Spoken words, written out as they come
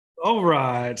All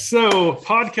right. So,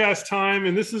 podcast time,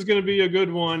 and this is going to be a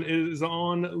good one, is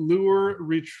on lure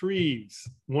retrieves.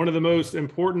 One of the most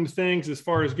important things as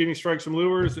far as getting strikes from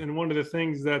lures, and one of the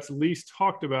things that's least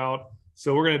talked about.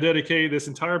 So, we're going to dedicate this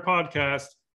entire podcast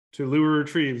to lure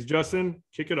retrieves. Justin,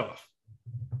 kick it off.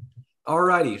 All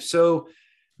righty. So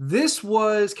this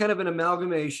was kind of an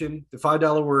amalgamation, the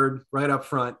 $5 word right up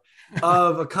front,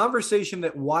 of a conversation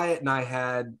that Wyatt and I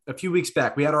had a few weeks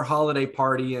back. We had our holiday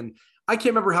party, and I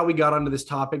can't remember how we got onto this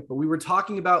topic, but we were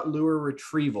talking about lure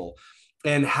retrieval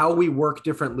and how we work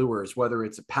different lures, whether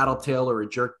it's a paddle tail or a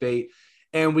jerk bait.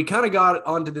 And we kind of got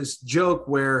onto this joke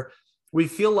where we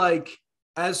feel like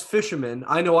as fishermen,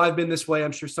 I know I've been this way.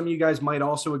 I'm sure some of you guys might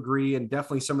also agree, and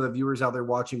definitely some of the viewers out there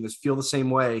watching this feel the same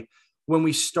way. When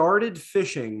we started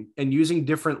fishing and using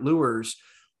different lures,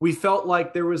 we felt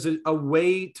like there was a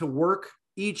way to work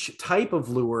each type of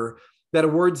lure that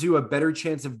awards you a better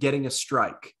chance of getting a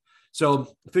strike.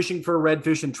 So fishing for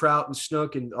redfish and trout and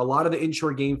snook and a lot of the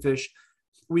inshore game fish,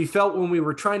 we felt when we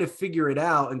were trying to figure it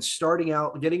out and starting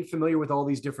out, getting familiar with all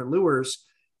these different lures,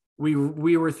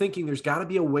 we were thinking there's got to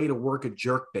be a way to work a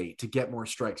jerk bait to get more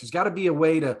strikes. There's got to be a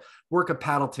way to work a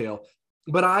paddle tail.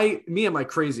 But me and my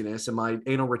craziness and my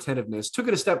anal retentiveness took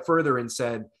it a step further and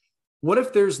said, what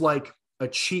if there's like a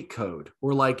cheat code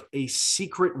or like a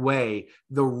secret way,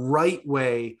 the right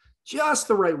way, just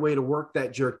the right way to work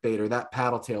that jerk bait or that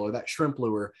paddle tail or that shrimp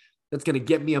lure that's going to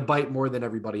get me a bite more than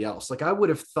everybody else? Like I would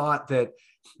have thought that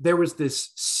there was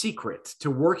this secret to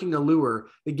working a lure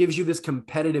that gives you this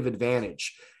competitive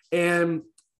advantage. And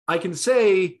I can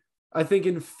say, I think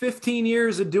in 15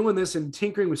 years of doing this and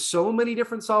tinkering with so many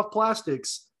different soft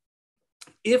plastics,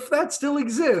 if that still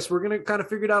exists, we're going to kind of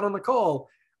figure it out on the call.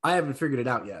 I haven't figured it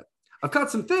out yet. I've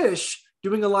caught some fish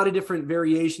doing a lot of different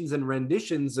variations and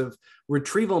renditions of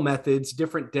retrieval methods,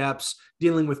 different depths,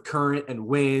 dealing with current and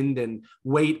wind and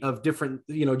weight of different,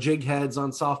 jig heads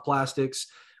on soft plastics.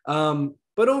 But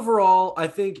overall, I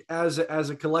think as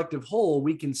a collective whole,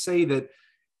 we can say that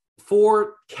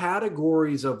for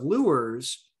categories of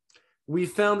lures, we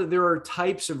found that there are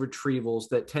types of retrievals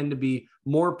that tend to be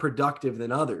more productive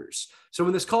than others. So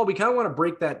in this call, we kind of want to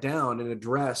break that down and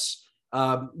address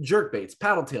jerk baits,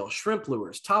 paddle tail, shrimp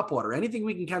lures, topwater, anything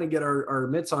we can kind of get our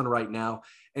mitts on right now,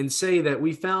 and say that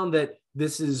we found that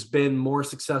this has been more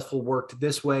successful worked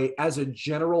this way as a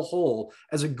general whole,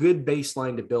 as a good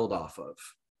baseline to build off of.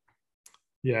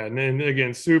 Yeah, and then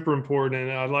again, super important.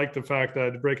 And I like the fact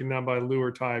that breaking down by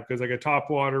lure type, because like a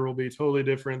topwater will be totally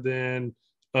different than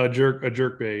a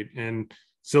jerk bait. And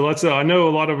so I know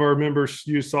a lot of our members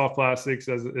use soft plastics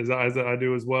as I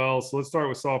do as well. So let's start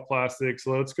with soft plastics.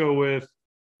 So let's go with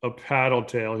a paddle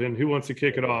tail. And who wants to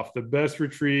kick it off? The best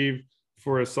retrieve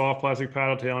for a soft plastic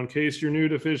paddle tail, in case you're new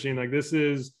to fishing, like this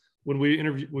is when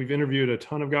we've interviewed a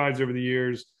ton of guides over the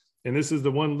years. And this is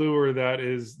the one lure that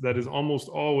is almost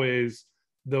always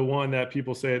the one that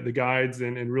people say, the guides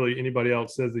and really anybody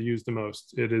else says they use the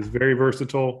most. It is very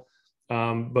versatile.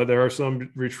 But there are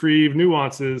some retrieve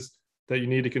nuances that you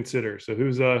need to consider. So who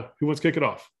wants to kick it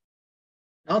off?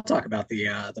 I'll talk about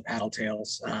the paddle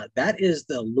tails. That is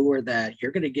the lure that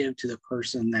you're going to give to the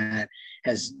person that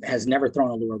has never thrown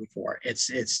a lure before.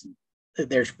 It's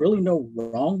there's really no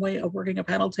wrong way of working a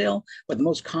paddle tail, but the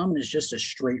most common is just a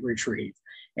straight retrieve.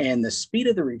 And the speed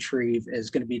of the retrieve is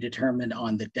going to be determined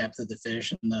on the depth of the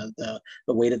fish and the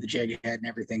weight of the jig head and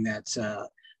everything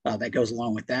that goes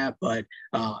along with that. But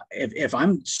if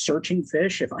I'm searching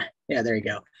fish, there you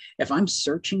go. If I'm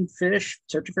searching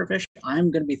for fish, I'm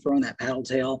going to be throwing that paddle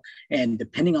tail, and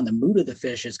depending on the mood of the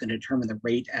fish is going to determine the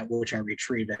rate at which I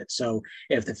retrieve it. So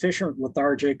if the fish are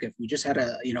lethargic, if we just had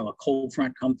a cold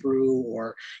front come through,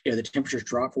 or the temperatures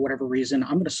drop for whatever reason,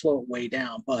 I'm going to slow it way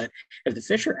down. But if the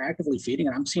fish are actively feeding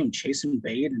and I'm seeing them chasing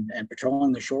bait and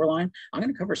patrolling the shoreline, I'm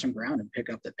going to cover some ground and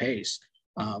pick up the pace.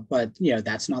 But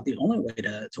that's not the only way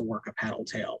to work a paddle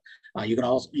tail. You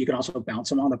can also bounce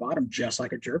them on the bottom just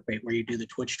like a jerkbait, where you do the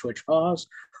twitch pause,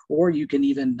 or you can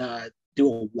even do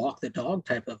a walk the dog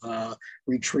type of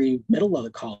retrieve middle of the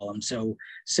column. So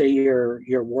say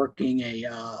you're working a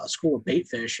school of bait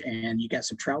fish and you got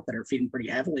some trout that are feeding pretty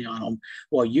heavily on them.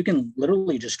 Well, you can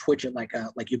literally just twitch it like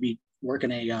you'd be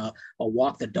working a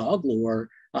walk the dog lure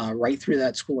right through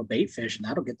that school of bait fish, and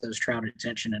that'll get those trout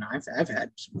attention. And I've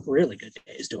had some really good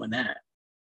days doing that.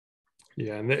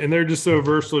 Yeah, and they're just so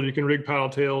versatile. You can rig paddle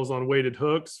tails on weighted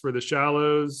hooks for the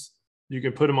shallows. You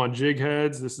can put them on jig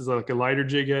heads. This is like a lighter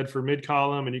jig head for mid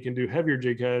column, and you can do heavier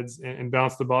jig heads and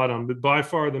bounce the bottom. But by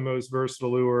far the most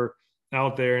versatile lure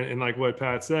out there. And like what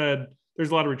Pat said,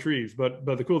 there's a lot of retrieves, but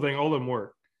the cool thing, all of them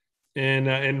work.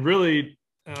 And really,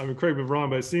 correct me if I'm wrong,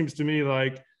 but it seems to me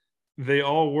like they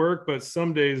all work, but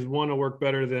some days one will work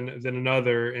better than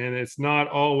another, and it's not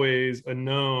always a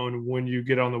known when you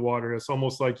get on the water. It's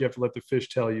almost like you have to let the fish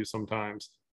tell you sometimes.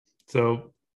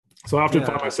 So so I often Yeah.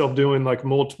 find myself doing like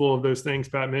multiple of those things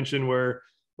Pat mentioned, where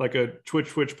like a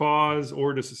twitch pause,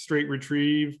 or just a straight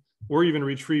retrieve, or even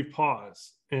retrieve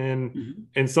pause. Mhm.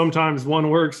 And sometimes one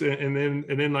works, and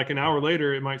then like an hour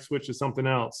later it might switch to something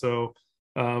else. So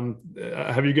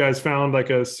have you guys found like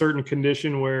a certain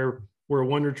condition where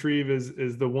one retrieve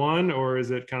is the one, or is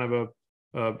it kind of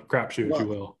a crapshoot, if you Well,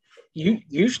 will?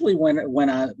 usually when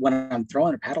I'm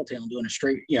throwing a paddle tail and doing a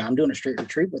straight, yeah, I'm doing a straight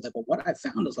retrieve with it. But what I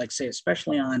found is, like, say,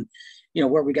 especially on,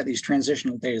 where we got these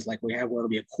transitional days, like we have where it'll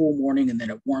be a cool morning and then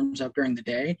it warms up during the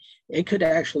day. It could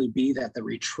actually be that the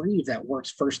retrieve that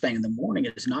works first thing in the morning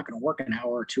is not going to work an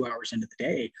hour or 2 hours into the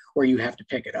day, where you have to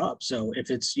pick it up. So if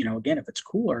it's, again, if it's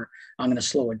cooler, I'm going to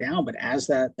slow it down. But as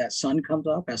that sun comes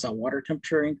up, as that water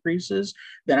temperature increases,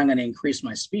 then I'm going to increase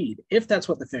my speed if that's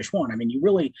what the fish want. I mean, you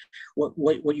really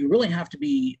what you really have to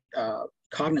be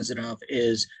cognizant of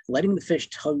is letting the fish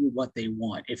tell you what they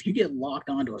want. If you get locked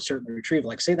onto a certain retrieve,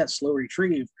 like say that slow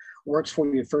retrieve works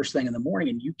for you first thing in the morning,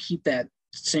 and you keep that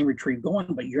same retrieve going,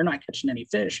 but you're not catching any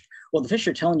fish, well, the fish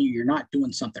are telling you you're not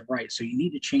doing something right. So you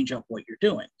need to change up what you're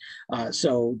doing.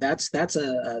 So that's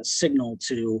a signal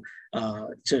to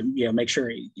make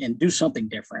sure and do something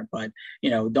different. But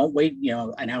don't wait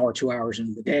an hour, 2 hours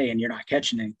into the day and you're not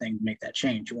catching anything to make that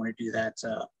change. You want to do that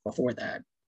before that.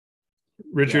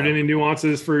 Richard, Yeah. any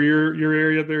nuances for your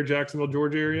area there, Jacksonville,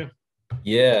 Georgia area?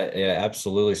 Yeah,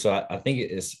 absolutely. So I think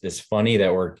it's funny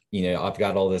that I've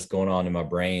got all this going on in my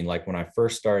brain. Like when I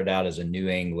first started out as a new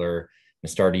angler and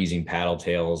started using paddle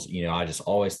tails, I just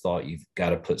always thought you've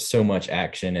got to put so much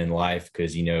action in life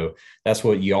because, that's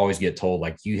what you always get told,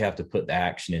 like you have to put the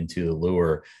action into the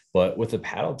lure. But with the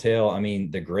paddle tail, I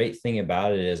mean, the great thing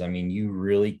about it is, I mean, you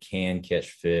really can catch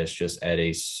fish just at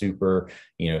a super,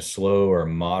 slow or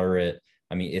moderate.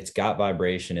 I mean, it's got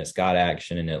vibration, it's got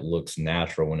action, and it looks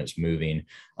natural when it's moving.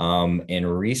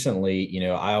 And recently,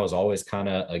 I was always kind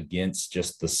of against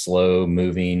just the slow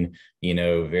moving,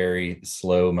 very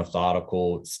slow,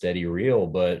 methodical, steady reel.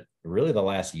 But really, the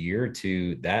last year or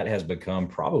two, that has become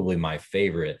probably my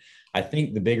favorite. I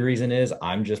think the big reason is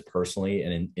I'm just personally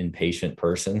an impatient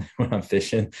person when I'm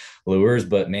fishing lures.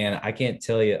 But man, I can't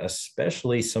tell you,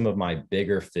 especially some of my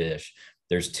bigger fish,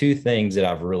 there's two things that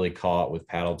I've really caught with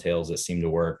paddle tails that seem to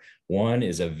work. One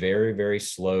is a very, very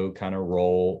slow kind of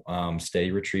roll,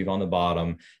 steady retrieve on the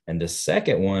bottom. And the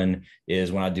second one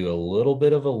is when I do a little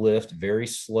bit of a lift, very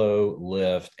slow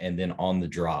lift, and then on the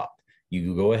drop.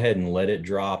 You go ahead and let it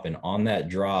drop. And on that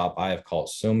drop, I have caught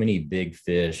so many big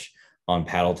fish on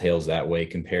paddle tails that way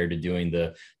compared to doing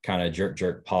the kind of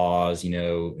jerk pause,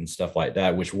 and stuff like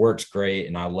that, which works great.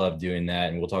 And I love doing that.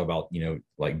 And we'll talk about,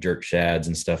 like jerk shads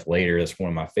and stuff later. That's one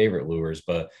of my favorite lures.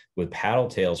 But with paddle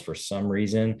tails, for some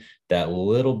reason, that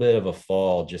little bit of a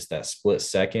fall, just that split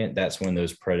second, that's when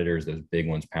those predators, those big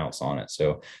ones, pounce on it.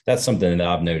 So that's something that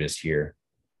I've noticed here.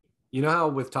 You know how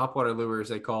with topwater lures,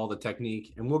 they call the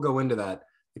technique, and we'll go into that,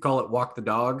 they call it walk the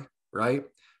dog, right?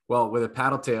 Well, with a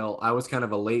paddle tail, I was kind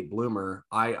of a late bloomer.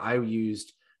 I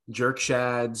used jerk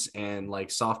shads and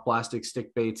like soft plastic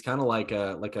stick baits, kind of like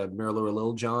a Mirror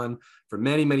Lil John for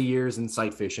many, many years in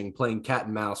sight fishing, playing cat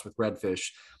and mouse with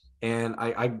redfish. And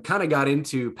I kind of got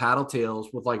into paddle tails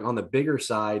with, like, on the bigger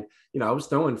side, I was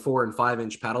throwing 4 and 5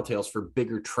 inch paddle tails for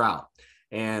bigger trout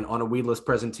and on a weedless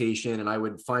presentation. And I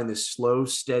would find this slow,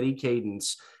 steady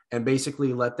cadence and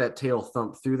basically let that tail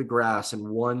thump through the grass in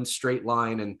one straight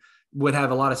line and would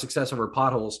have a lot of success over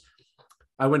potholes.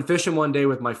 I went fishing one day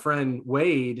with my friend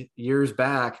Wade years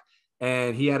back,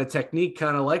 and he had a technique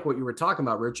kind of like what you were talking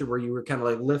about, Richard, where you were kind of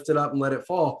like lift it up and let it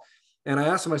fall. And I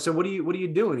asked him, I said, what are you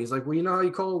doing? He's like, well, you know how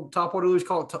you call topwater lures,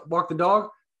 call it walk the dog?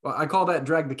 Well, I call that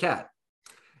drag the cat.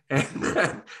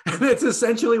 And it's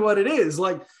essentially what it is.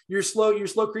 Like you're slow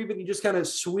creeping, you just kind of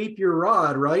sweep your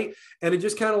rod, right? And it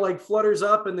just kind of like flutters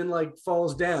up and then like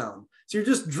falls down. So you're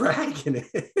just dragging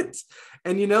it.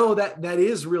 And that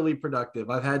is really productive.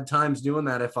 I've had times doing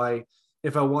that if I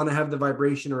want to have the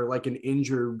vibration or like an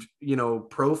injured,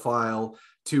 profile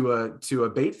to a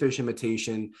bait fish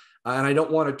imitation, and I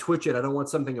don't want to twitch it, I don't want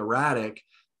something erratic.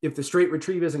 If the straight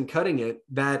retrieve isn't cutting it,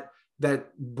 that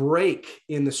break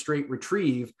in the straight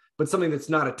retrieve, but something that's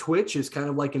not a twitch is kind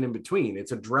of like an in-between.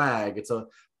 It's a drag, it's a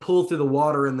pull through the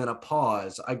water and then a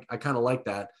pause. I kind of like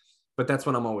that, but that's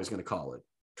what I'm always going to call it.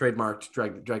 Trademarked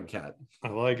drag cat. I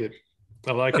like it.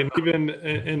 Even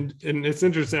and it's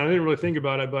interesting. I didn't really think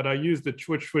about it, but I use the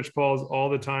twitch pause all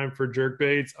the time for jerk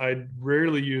baits. I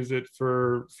rarely use it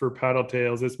for paddle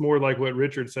tails. It's more like what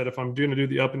Richard said. If I'm going to do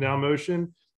the up and down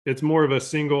motion, it's more of a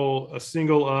single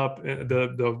up,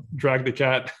 the drag the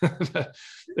cat.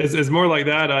 It's more like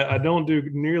that. I don't do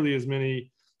nearly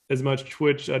as much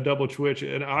twitch, double twitch,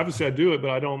 and obviously I do it,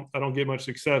 but I don't get much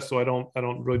success, so I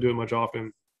don't really do it much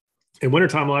often. In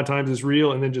wintertime, a lot of times it's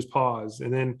reel and then just pause,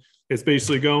 and then it's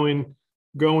basically going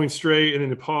straight and then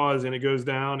to pause and it goes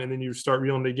down and then you start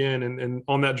reeling it again, and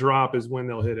on that drop is when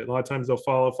they'll hit it. A lot of times they'll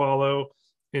follow,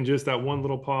 and just that one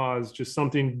little pause, just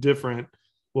something different,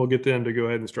 will get them to go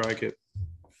ahead and strike it.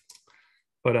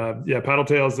 But yeah, paddle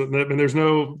tails, and there's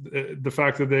no the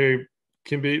fact that they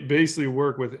can be basically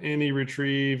work with any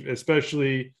retrieve,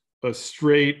 especially a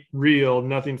straight reel,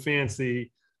 nothing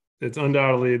fancy. It's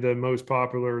undoubtedly the most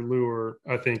popular lure,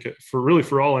 I think,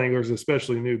 for all anglers,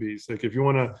 especially newbies. Like if you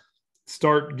want to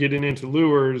start getting into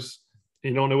lures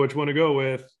and you don't know which one to go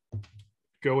with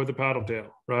the paddle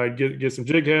tail, right? Get some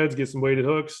jig heads, get some weighted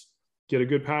hooks, get a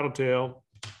good paddle tail,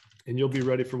 and you'll be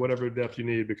ready for whatever depth you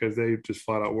need, because they just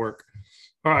flat out work.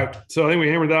 All right, so I think we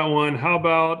hammered that one. How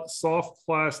about soft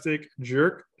plastic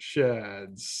jerk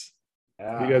shads?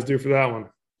 What do you guys do for that one?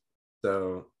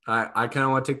 So I kind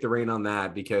of want to take the rein on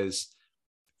that, because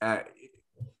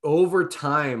over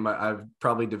time, I've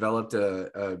probably developed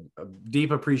a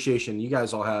deep appreciation, you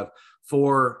guys all have,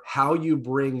 for how you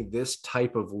bring this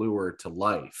type of lure to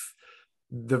life.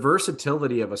 The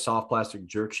versatility of a soft plastic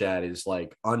jerk shad is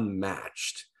like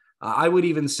unmatched. I would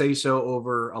even say so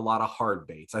over a lot of hard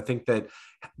baits. I think that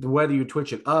whether you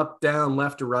twitch it up, down,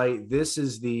 left, or right, this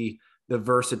is the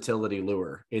versatility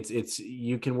lure. It's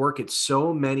you can work it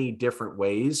so many different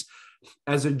ways.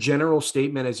 As a general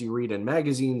statement, as you read in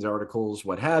magazines, articles,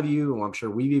 what have you, and I'm sure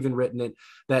we've even written it,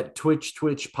 that twitch,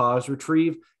 pause,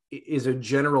 retrieve is a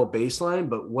general baseline.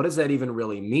 But what does that even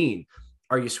really mean?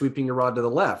 Are you sweeping your rod to the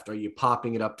left? Are you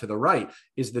popping it up to the right?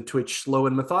 Is the twitch slow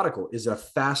and methodical? Is a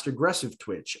fast, aggressive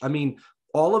twitch? I mean,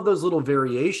 all of those little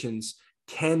variations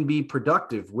can be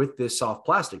productive with this soft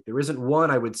plastic. There isn't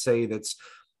one, I would say, that's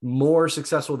more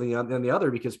successful than the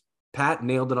other, because Pat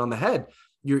nailed it on the head.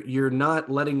 You're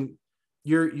not letting,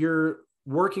 you're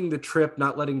working the trip,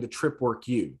 not letting the trip work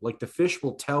you. Like the fish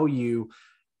will tell you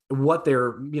what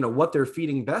they're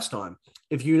feeding best on.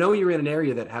 If you know you're in an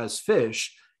area that has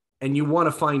fish, and you want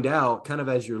to find out kind of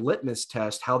as your litmus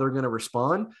test how they're going to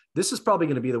respond, this is probably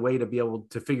going to be the way to be able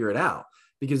to figure it out,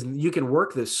 because you can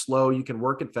work this slow, you can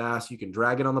work it fast, you can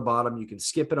drag it on the bottom, you can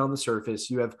skip it on the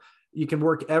surface. You can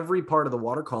work every part of the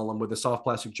water column with a soft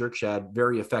plastic jerk shad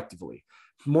very effectively,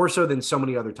 more so than so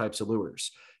many other types of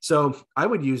lures. So I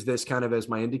would use this kind of as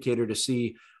my indicator to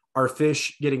see, are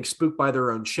fish getting spooked by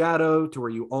their own shadow to where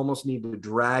you almost need to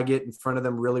drag it in front of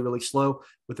them really, really slow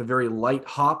with a very light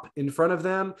hop in front of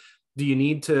them? Do you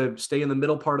need to stay in the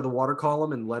middle part of the water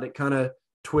column and let it kind of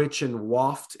twitch and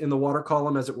waft in the water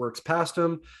column as it works past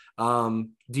them?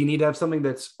 Do you need to have something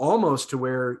that's almost to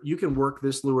where you can work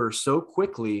this lure so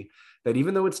quickly that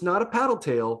even though it's not a paddle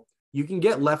tail, you can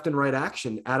get left and right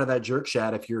action out of that jerk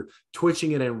shad if you're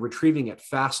twitching it and retrieving it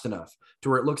fast enough to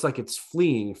where it looks like it's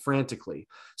fleeing frantically?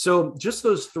 So just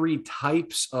those three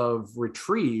types of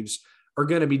retrieves are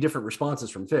going to be different responses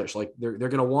from fish. Like they're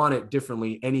going to want it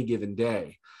differently any given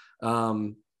day.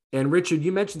 And Richard,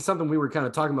 you mentioned something we were kind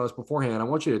of talking about this beforehand. I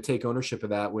want you to take ownership of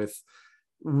that, with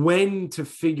when to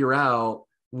figure out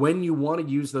when you want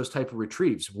to use those type of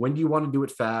retrieves. When do you want to do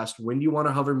it fast? When do you want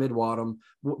to hover mid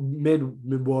water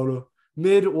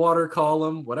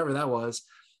column, whatever that was,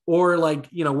 or like,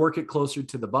 work it closer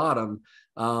to the bottom?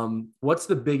 What's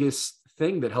the biggest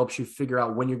thing that helps you figure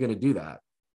out when you're going to do that?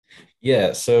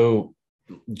 Yeah. So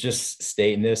just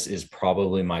stating, this is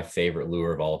probably my favorite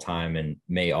lure of all time and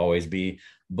may always be.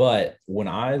 But when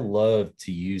I love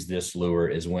to use this lure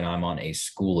is when I'm on a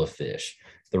school of fish.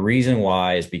 The reason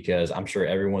why is because I'm sure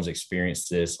everyone's experienced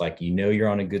this. Like, you're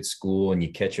on a good school and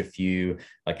you catch a few,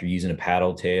 like you're using a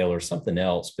paddle tail or something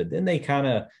else, but then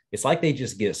it's like they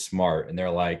just get smart and they're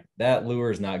like, that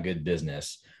lure is not good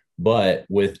business. But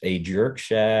with a jerk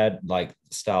shad like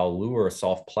style lure,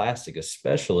 soft plastic,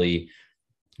 especially,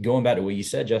 going back to what you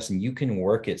said, Justin, you can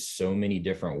work it so many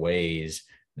different ways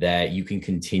that you can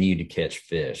continue to catch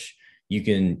fish. You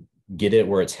can get it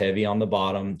where it's heavy on the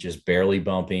bottom, just barely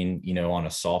bumping, on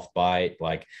a soft bite.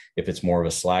 Like if it's more of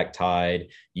a slack tide,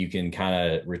 you can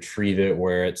kind of retrieve it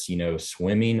where it's,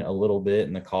 swimming a little bit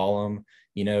in the column,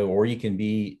 or you can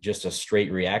be just a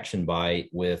straight reaction bite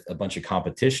with a bunch of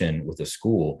competition with a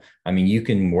school. I mean, you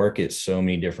can work it so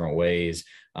many different ways.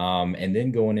 And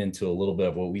then going into a little bit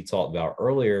of what we talked about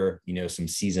earlier, some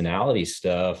seasonality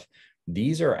stuff.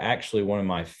 These are actually one of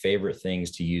my favorite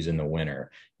things to use in the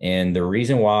winter. And the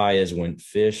reason why is when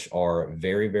fish are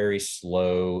very, very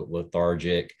slow,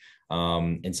 lethargic,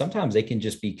 And sometimes they can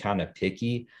just be kind of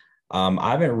picky.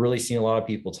 I haven't really seen a lot of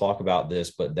people talk about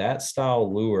this, but that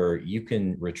style lure, you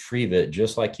can retrieve it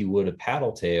just like you would a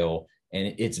paddle tail.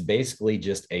 And it's basically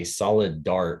just a solid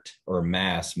dart or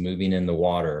mass moving in the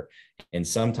water. And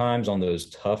sometimes on those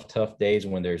tough days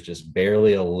when there's just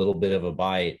barely a little bit of a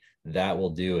bite, that will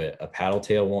do it. A paddle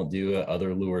tail won't do it.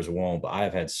 Other lures won't. But I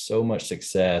have had so much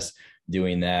success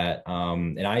doing that.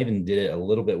 And I even did it a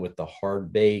little bit with the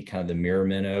hard bait, kind of the mirror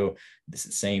minnow,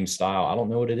 this same style. I don't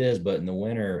know what it is, but in the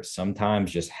winter,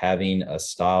 sometimes just having a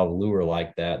style lure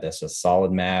like that, that's a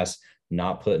solid mass,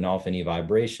 not putting off any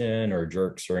vibration or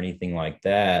jerks or anything like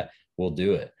that, will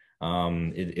do it.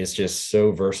 It's just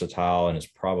so versatile, and it's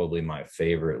probably my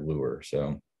favorite lure.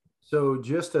 So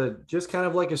just kind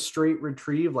of like a straight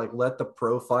retrieve, like let the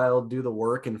profile do the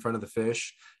work in front of the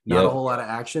fish, not a whole lot of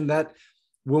action. That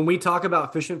when we talk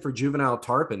about fishing for juvenile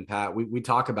tarpon, Pat, we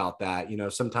talk about that, you know,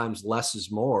 sometimes less is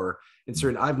more. And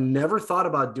certain, I've never thought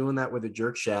about doing that with a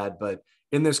jerk shad, but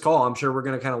in this call, I'm sure we're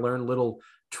going to kind of learn little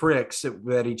tricks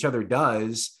that each other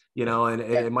does, you know, and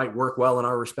it might work well in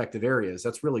our respective areas.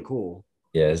 That's really cool.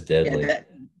 Yeah, it's deadly.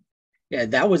 Yeah,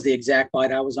 that was the exact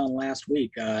bite I was on last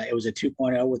week. It was a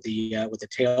 2.0 with the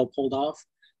tail pulled off,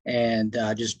 and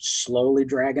just slowly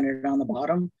dragging it on the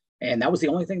bottom. And that was the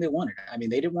only thing they wanted. I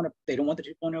mean, they didn't want the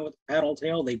 2.0 with the paddle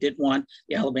tail. They did want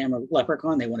the Alabama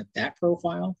leprechaun. They wanted that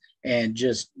profile, and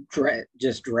just drag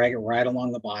it right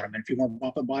along the bottom. And if you weren't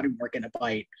off the bottom, you weren't getting a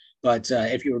bite. But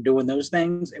if you were doing those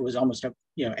things, it was almost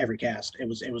every cast. It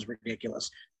was ridiculous.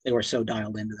 They were so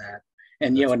dialed into that.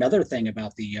 And another thing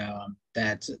about the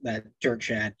that jerk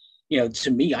shad, to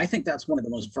me, I think that's one of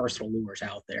the most versatile lures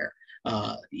out there.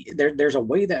 There's a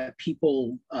way that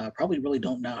people probably really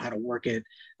don't know how to work it,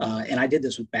 and I did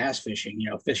this with bass fishing,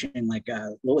 fishing like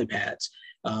lily pads,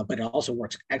 but it also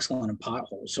works excellent in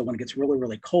potholes. So when it gets really,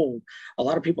 really cold, a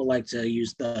lot of people like to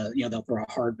use they'll throw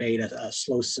a hard bait, a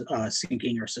slow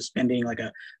sinking or suspending, like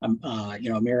a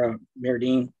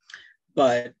Miradine.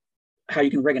 But how you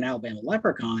can rig an Alabama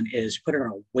leprechaun is put it on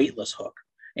a weightless hook.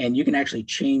 And you can actually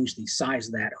change the size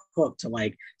of that hook to,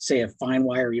 like, say, a fine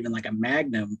wire, or even like a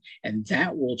Magnum, and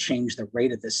that will change the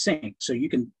rate of the sink. So you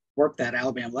can work that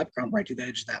Alabama leprechaun right to the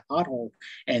edge of that pothole,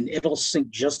 and it'll sink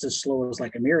just as slow as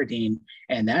like a Miradine,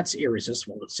 and that's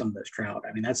irresistible with some of those trout.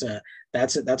 I mean, that's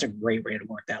a great way to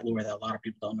work that lure that a lot of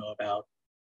people don't know about.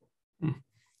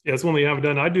 Yeah, it's one we haven't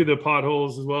done. I do the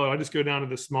potholes as well. I just go down to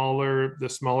the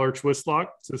smaller twist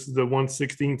lock. So this is the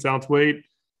 1/16 ounce weight.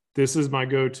 This is my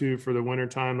go-to for the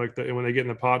wintertime. Like when they get in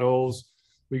the potholes,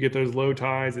 we get those low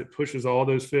tides. It pushes all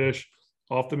those fish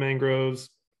off the mangroves,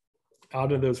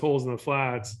 out of those holes in the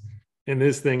flats. And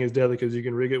this thing is deadly because you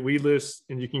can rig it weedless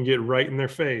and you can get right in their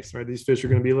face, right? These fish are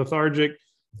going to be lethargic.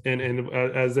 And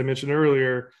as I mentioned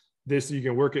earlier, you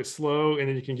can work it slow, and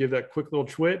then you can give that quick little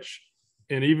twitch.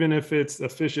 And even if a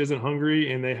fish isn't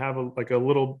hungry and they have a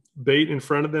little bait in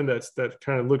front of them that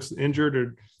kind of looks injured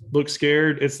or looks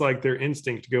scared, it's like their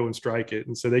instinct to go and strike it.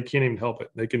 And so they can't even help it.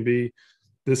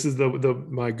 This is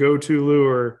my go-to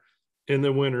lure in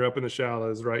the winter up in the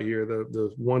shallows right here.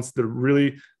 The ones that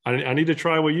really, I need to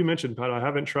try what you mentioned, Pat. I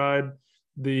haven't tried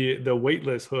the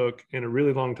weightless hook in a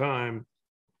really long time.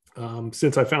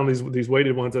 Since I found these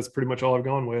weighted ones, that's pretty much all I've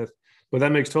gone with. But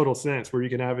that makes total sense, where you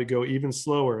can have it go even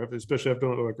slower, especially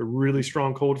after like a really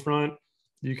strong cold front.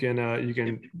 You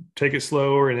can take it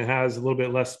slower, and it has a little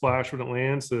bit less splash when it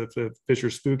lands. So if the fish are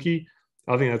spooky,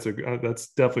 I think that's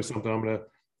definitely something I'm going to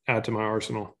add to my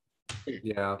arsenal.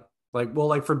 Yeah.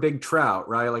 Like for big trout,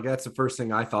 right? Like that's the first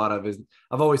thing I thought of. Is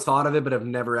I've always thought of it, but I've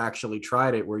never actually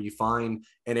tried it, where you find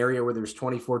an area where there's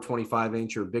 24, 25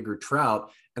 inch or bigger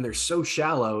trout, and they're so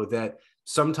shallow that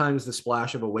sometimes the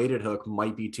splash of a weighted hook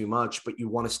might be too much, but you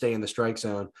want to stay in the strike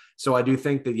zone. So I do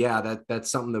think that, that's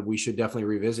something that we should definitely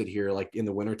revisit here, like in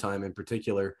the wintertime in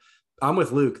particular. I'm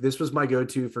with Luke. This was my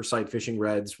go-to for sight fishing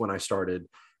reds when I started.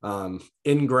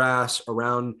 In grass,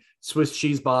 around Swiss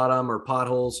cheese bottom or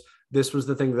potholes, this was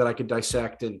the thing that I could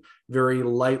dissect and very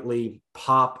lightly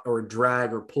pop or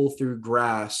drag or pull through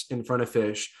grass in front of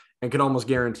fish and could almost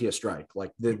guarantee a strike.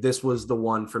 Like this was the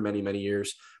one for many, many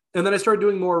years. And then I started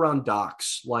doing more around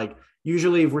docks. Like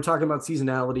usually if we're talking about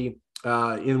seasonality,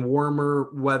 in warmer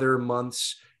weather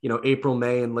months, April,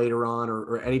 May, and later on,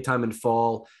 or anytime in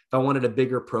fall, if I wanted a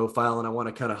bigger profile and I want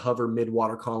to kind of hover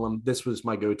mid-water column, this was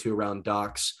my go-to around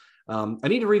docks. I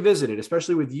need to revisit it,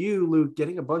 especially with you, Luke,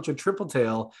 getting a bunch of triple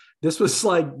tail. This was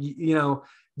like,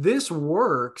 this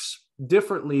works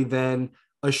differently than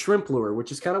a shrimp lure,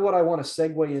 which is kind of what I want to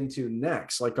segue into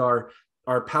next. Like our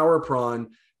power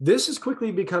prawn. This is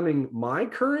quickly becoming my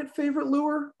current favorite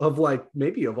lure of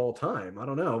maybe of all time. I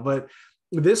don't know, but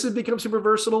this has become super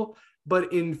versatile.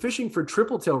 But in fishing for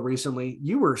triple tail recently,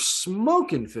 you were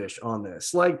smoking fish on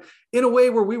this, like in a way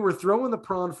where we were throwing the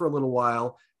prawn for a little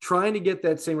while, trying to get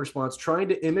that same response, trying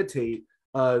to imitate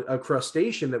a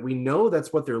crustacean that we know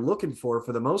that's what they're looking for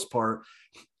the most part.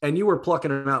 And you were plucking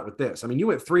them out with this. I mean, you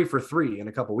went 3 for 3 in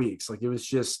a couple of weeks. Like, it was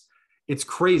just, it's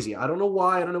crazy. I don't know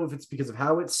why. I don't know if it's because of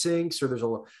how it sinks or there's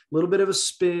a little bit of a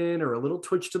spin or a little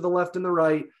twitch to the left and the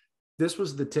right. This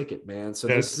was the ticket, man. So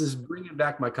Yes. this is bringing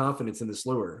back my confidence in this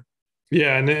lure.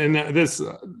 Yeah, and this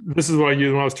is what I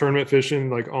used when I was tournament fishing.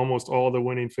 Like, almost all the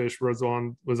winning fish was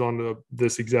on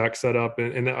this exact setup.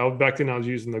 And back then I was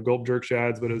using the gulp jerk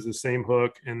shads, but it was the same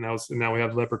hook. And now we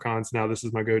have leprechauns. Now this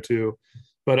is my go-to.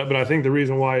 But I think the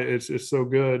reason why it's so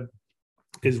good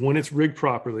is when it's rigged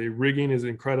properly. Rigging is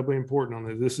incredibly important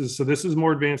on this. This is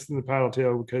more advanced than the paddle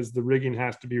tail because the rigging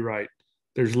has to be right.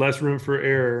 There's less room for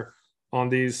error on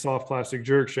these soft plastic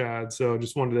jerk shads. So I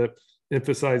just wanted to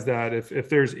emphasize that if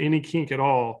there's any kink at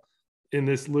all in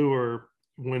this lure,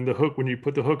 when you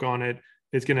put the hook on it,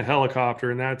 it's going to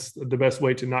helicopter, and that's the best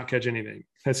way to not catch anything.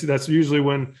 That's usually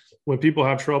when people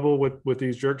have trouble with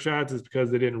these jerk shads, is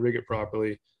because they didn't rig it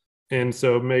properly. And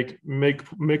so make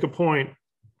a point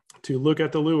to look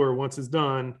at the lure once it's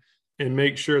done and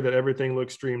make sure that everything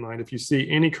looks streamlined. If you see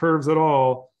any curves at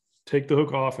all, take the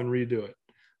hook off and redo it.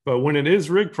 But when it is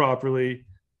rigged properly,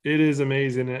 it is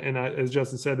amazing. And as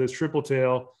Justin said, this triple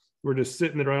tail, we're just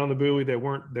sitting there right on the buoy. They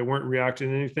weren't reacting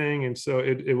to anything. And so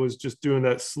it was just doing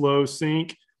that slow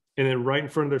sink, and then right in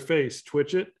front of their face,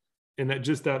 twitch it. And that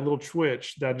little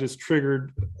twitch that just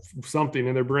triggered something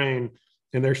in their brain,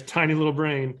 and their tiny little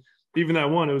brain. Even that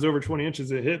one, it was over 20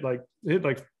 inches. It hit like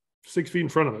 6 feet in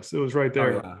front of us. It was right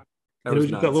there. Oh, yeah. It was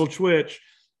just that little twitch.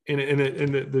 And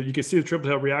you could see the triple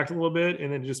tail react a little bit,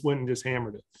 and then just went and just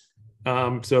hammered it.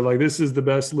 So like, this is the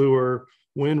best lure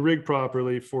when rigged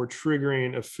properly for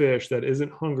triggering a fish that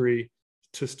isn't hungry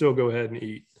to still go ahead and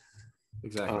eat.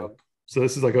 Exactly. So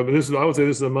this is I would say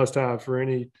this is a must have for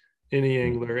any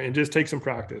angler, and just take some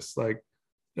practice. Like,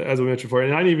 as we mentioned before,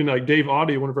 and I even, like Dave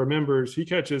Audie, one of our members, he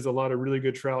catches a lot of really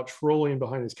good trout trolling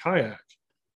behind his kayak,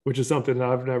 which is something that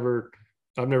I've never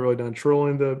really done.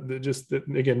 Trolling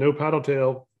again, no paddle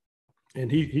tail,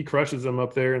 and he crushes them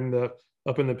up there in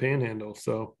the panhandle.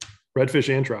 So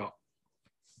redfish and trout.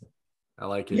 I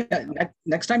like it. Yeah.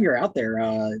 Next time you're out there,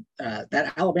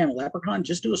 that Alabama leprechaun,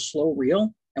 just do a slow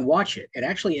reel and watch it.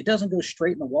 It doesn't go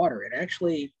straight in the water.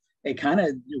 It kind of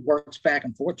works back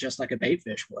and forth just like a bait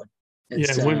fish would.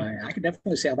 I could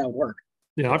definitely see how that would work.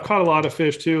 Yeah, I've caught a lot of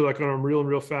fish too. Like, when I'm reeling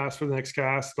real fast for the next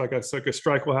cast, like a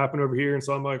strike will happen over here, and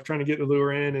so I'm like trying to get the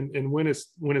lure in, and when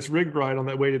it's rigged right on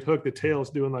that weighted hook, the tail is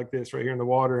doing like this right here in the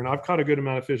water, and I've caught a good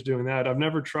amount of fish doing that. I've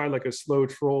never tried like a slow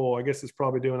troll. I guess it's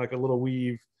probably doing like a little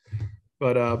weave,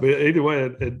 but either way,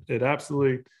 it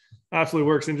absolutely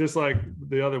works. And just like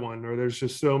the other one, or there's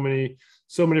just so many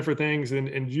different things,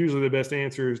 and usually the best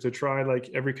answer is to try, like,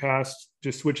 every cast,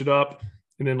 just switch it up,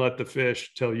 and then let the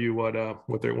fish tell you what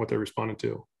they're responding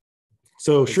to.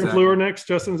 So shrimp lure next,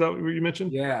 Justin, is that what you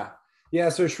mentioned? Yeah.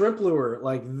 So shrimp lure,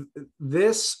 like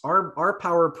this, our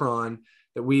power prawn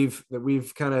that we've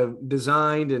kind of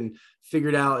designed and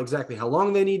figured out exactly how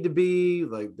long they need to be,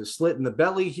 like the slit in the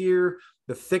belly here,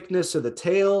 the thickness of the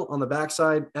tail on the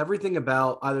backside, everything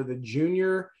about either the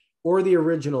junior or the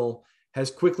original has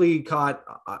quickly caught,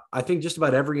 I think, just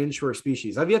about every inshore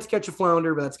species. I've yet to catch a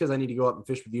flounder, but that's because I need to go up and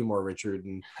fish with you more, Richard,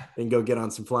 and go get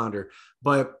on some flounder.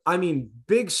 But I mean,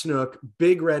 big snook,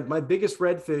 big red. My biggest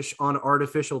redfish on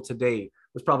artificial to date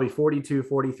was probably 42,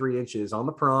 43 inches on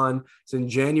the prawn. It's in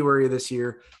January of this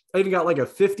year. I even got like a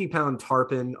 50-pound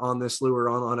tarpon on this lure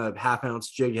on a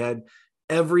half-ounce jig head.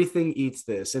 Everything eats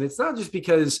this. And it's not just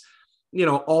because,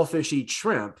 all fish eat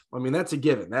shrimp. I mean, that's a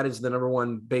given. That is the number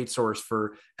one bait source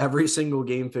for every single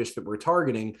game fish that we're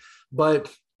targeting.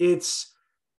 But it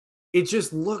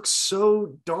just looks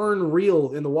so darn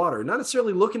real in the water. Not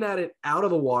necessarily looking at it out of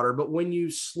the water, but when you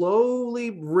slowly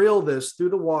reel this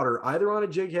through the water, either on a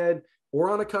jig head or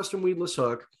on a custom weedless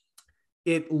hook,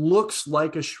 it looks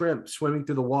like a shrimp swimming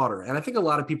through the water. And I think a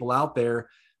lot of people out there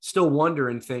still wonder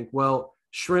and think, well,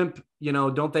 shrimp,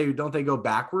 don't they go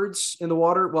backwards in the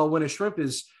water? Well, when a shrimp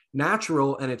is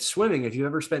natural and it's swimming, if you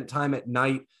ever spent time at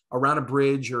night around a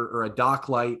bridge or a dock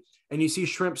light and you see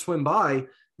shrimp swim by,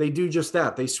 they do just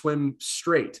that. They swim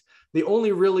straight. They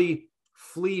only really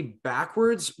flee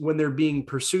backwards when they're being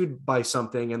pursued by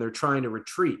something and they're trying to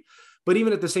retreat. But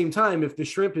even at the same time, if the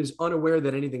shrimp is unaware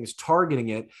that anything is targeting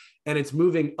it and it's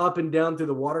moving up and down through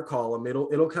the water column,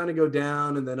 it'll kind of go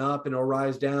down and then up, and it'll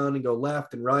rise down and go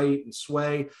left and right and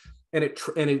sway, and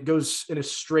it goes in a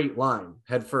straight line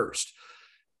head first.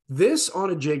 This on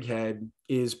a jig head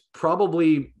is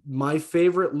probably my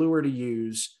favorite lure to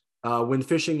use when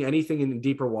fishing anything in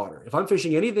deeper water. If I'm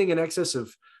fishing anything in excess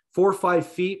of 4 or 5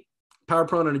 feet, power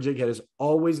prawn on a jig head is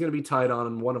always going to be tied on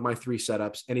in one of my 3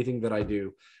 setups, anything that I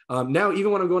do. Now,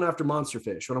 even when I'm going after monster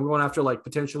fish, when I'm going after like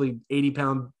potentially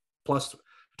 80-pound plus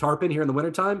tarpon here in the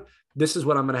wintertime, this is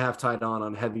what I'm going to have tied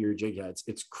on heavier jig heads.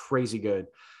 It's crazy good.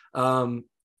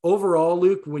 Overall,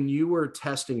 Luke, when you were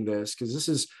testing this, because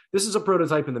this is a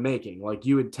prototype in the making, like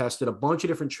you had tested a bunch of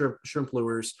different shrimp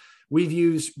lures. We've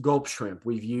used Gulp Shrimp,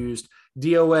 we've used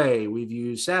DOA, we've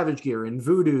used Savage Gear and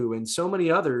Voodoo and so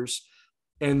many others.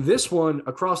 And this one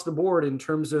across the board in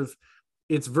terms of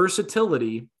its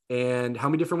versatility and how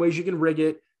many different ways you can rig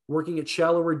it, working it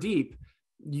shallow or deep,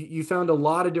 you found a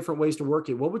lot of different ways to work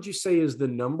it. What would you say is the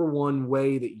number one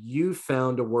way that you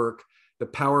found to work the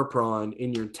power prawn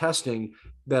in your testing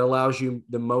that allows you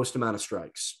the most amount of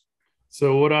strikes?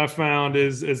 So what I found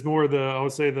is more I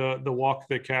would say the walk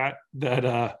the cat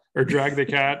that or drag the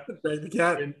cat. Drag the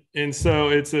cat. And so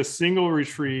it's a single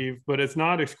retrieve, but it's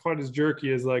not quite as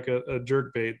jerky as like a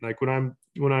jerk bait. Like when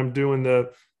I'm doing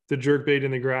the jerk bait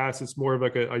in the grass, it's more of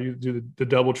like I do the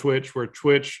double twitch, where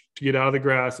twitch to get out of the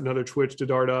grass, another twitch to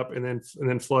dart up, and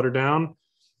then flutter down.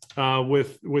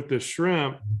 With the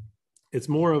shrimp, it's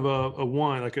more of a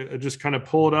one, like a just kind of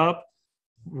pull it up,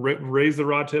 raise the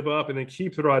rod tip up, and then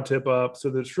keep the rod tip up so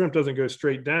the shrimp doesn't go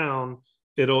straight down.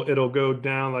 It'll go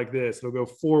down like this. It'll go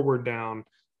forward down.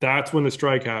 That's when the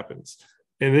strike happens.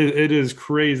 And it is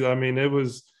crazy. I mean, it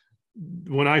was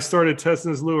when I started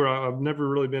testing this lure, I've never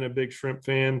really been a big shrimp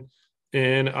fan.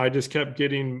 And I just kept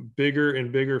getting bigger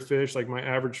and bigger fish. Like my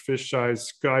average fish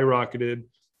size skyrocketed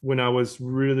when I was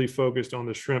really focused on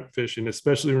the shrimp fishing,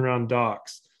 especially around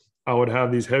docks. I would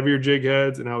have these heavier jig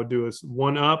heads and I would do a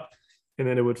one up, and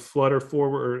then it would flutter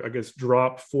forward, or I guess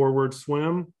drop forward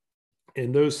swim.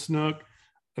 And those snook,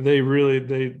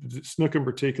 snook in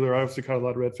particular, I obviously caught a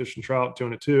lot of redfish and trout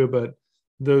doing it too, but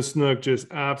those snook just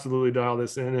absolutely dial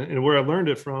this in. And where I learned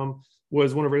it from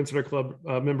was one of our Insider Club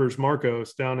members,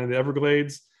 Marcos, down in the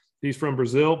Everglades. He's from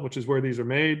Brazil, which is where these are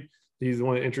made. He's the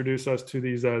one that introduced us to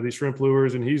these shrimp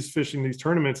lures, and he's fishing these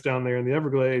tournaments down there in the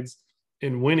Everglades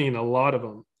and winning a lot of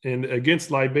them, and against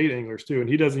live bait anglers too. And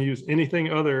he doesn't use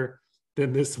anything other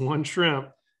than this one shrimp,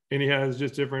 and he has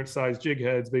just different size jig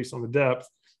heads based on the depth.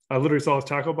 I literally saw his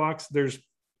tackle box. There's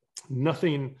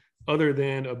nothing other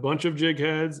than a bunch of jig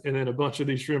heads and then a bunch of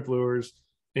these shrimp lures.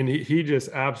 And he just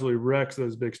absolutely wrecks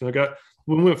those big snook.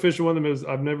 When we went fishing with him,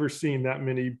 I've never seen that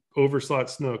many overslot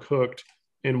snook hooked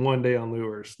in one day on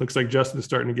lures. Looks like Justin is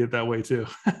starting to get that way too.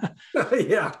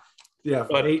 Yeah. Yeah.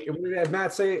 But, what did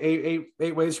Matt say?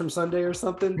 Eight ways from Sunday or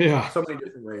something? Yeah. So many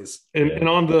different ways. And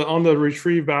on the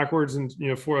retrieve backwards, and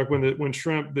for like when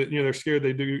shrimp that they're scared,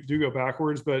 they do go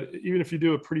backwards. But even if you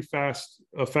do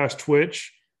a fast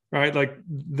twitch, right? Like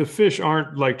the fish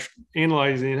aren't like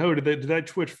analyzing, did that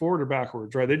twitch forward or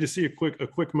backwards, right? They just see a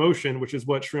quick motion, which is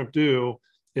what shrimp do.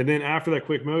 And then after that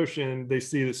quick motion, they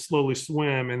see it slowly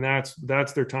swim, and that's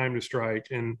their time to strike.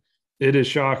 And it is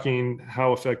shocking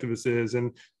how effective this is.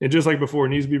 And just like before, it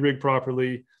needs to be rigged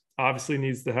properly. Obviously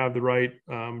needs to have the right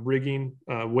rigging,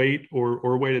 weight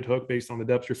or weighted hook based on the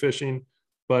depth you're fishing.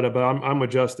 But I'm with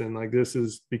Justin. Like this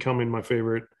is becoming one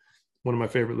of my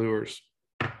favorite lures.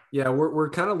 Yeah,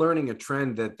 we're kind of learning a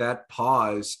trend that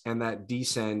pause and that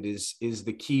descend is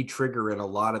the key trigger in a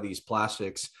lot of these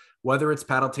plastics, whether it's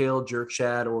paddle tail, jerk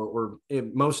shad, or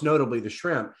most notably the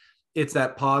shrimp. It's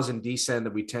that pause and descend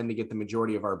that we tend to get the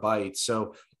majority of our bites.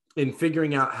 So in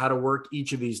figuring out how to work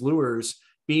each of these lures,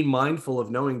 being mindful of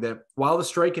knowing that while the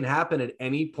strike can happen at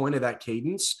any point of that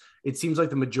cadence, it seems like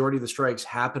the majority of the strikes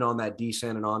happen on that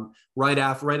descent and on right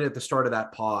at the start of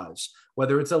that pause,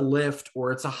 whether it's a lift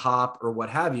or it's a hop or what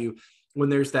have you. When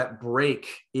there's that break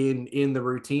in the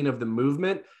routine of the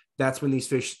movement, that's when these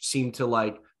fish seem to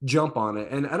like jump on it.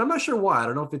 And I'm not sure why. I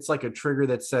don't know if it's like a trigger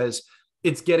that says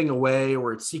it's getting away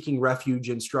or it's seeking refuge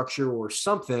in structure or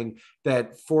something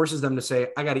that forces them to say,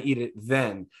 I got to eat it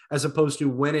then, as opposed to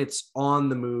when it's on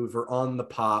the move or on the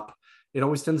pop. It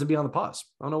always tends to be on the pause.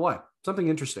 I don't know why. Something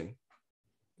interesting.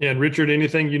 Yeah. And Richard,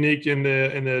 anything unique in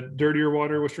the dirtier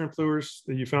water with shrimp lures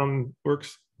that you found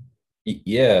works?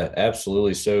 Yeah,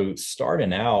 absolutely. So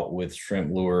starting out with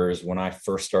shrimp lures, when I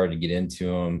first started to get into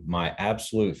them, my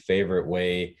absolute favorite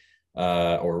way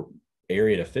or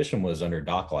area to fish them was under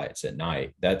dock lights at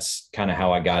night. That's kind of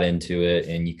how I got into it,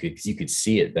 and you could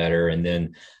see it better. And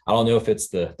then I don't know if it's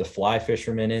the fly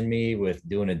fisherman in me with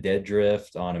doing a dead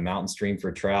drift on a mountain stream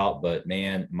for trout, but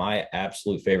man, my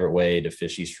absolute favorite way to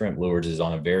fish these shrimp lures is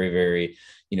on a very, very,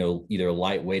 either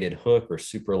light weighted hook or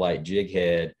super light jig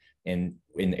head And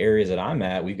in the areas that I'm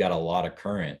at, we've got a lot of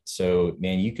current. So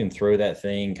man, you can throw that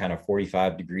thing kind of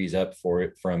 45 degrees up for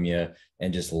it from you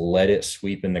and just let it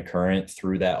sweep in the current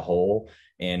through that hole.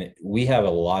 And we have a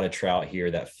lot of trout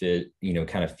here that fit,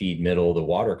 kind of feed middle of the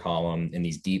water column in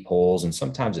these deep holes. And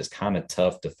sometimes it's kind of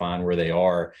tough to find where they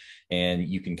are. And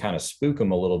you can kind of spook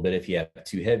them a little bit if you have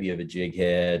too heavy of a jig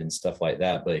head and stuff like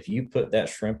that. But if you put that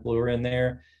shrimp lure in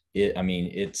there,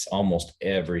 it's almost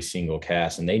every single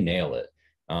cast and they nail it.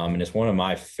 And it's one of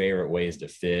my favorite ways to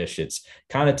fish. It's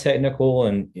kind of technical,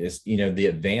 and it's, the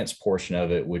advanced portion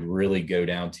of it would really go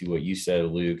down to what you said,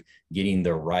 Luke, getting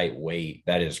the right weight.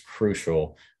 That is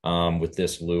crucial with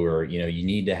this lure. You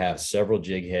need to have several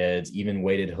jig heads, even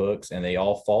weighted hooks, and they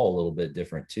all fall a little bit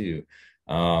different too.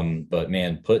 But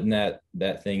man, putting that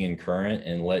thing in current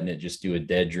and letting it just do a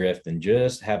dead drift and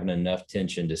just having enough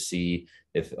tension to see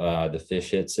if the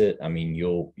fish hits it. I mean,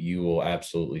 you will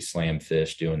absolutely slam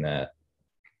fish doing that.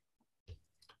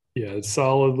 Yeah, it's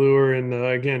solid lure, and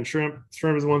again, shrimp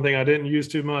is one thing I didn't use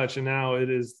too much, and now it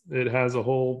has a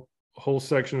whole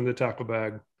section of the tackle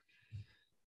bag.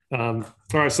 All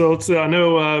right, so let's. I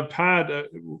know Pat,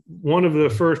 one of the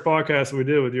first podcasts we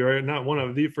did with you, right? Not one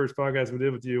of the first podcasts we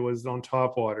did with you was on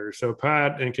topwater. So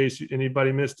Pat, in case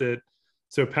anybody missed it,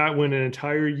 so Pat went an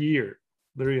entire year,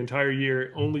 literally entire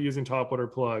year, only using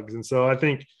topwater plugs, and so I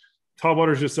think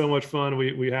topwater is just so much fun.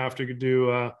 We have to do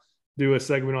a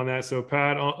segment on that. So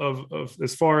Pat, of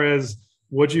as far as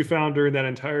what you found during that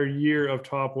entire year of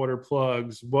topwater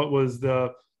plugs, what was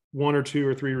the 1 or 2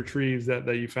 or 3 retrieves that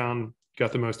you found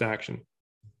got the most action?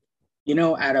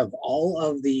 Out of all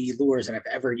of the lures that I've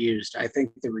ever used, I think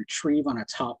the retrieve on a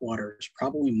topwater is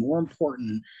probably more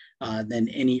important than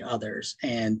any others.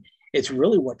 And it's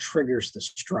really what triggers the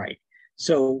strike.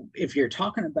 So if you're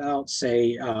talking about,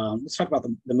 say, let's talk about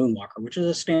the Moonwalker, which is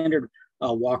a standard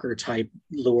walker type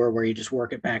lure where you just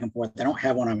work it back and forth. I don't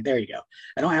have one on me. There you go.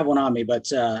 I don't have one on me, but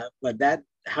that,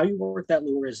 how you work that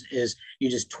lure is you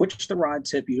just twitch the rod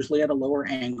tip, usually at a lower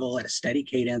angle, at a steady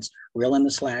cadence, reel in the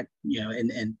slack,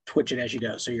 and twitch it as you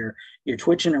go. So you're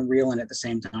twitching and reeling at the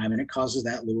same time, and it causes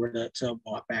that lure to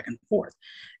walk back and forth.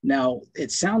 Now,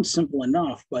 it sounds simple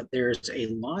enough, but there's a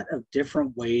lot of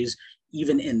different ways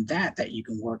even in that you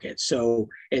can work it. So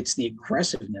it's the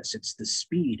aggressiveness, it's the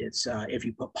speed, it's if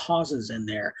you put pauses in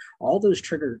there, all those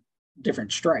trigger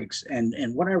different strikes. And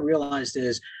what I realized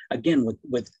is, again,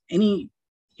 with any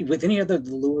other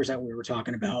lures that we were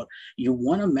talking about, you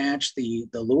want to match the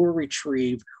lure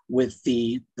retrieve with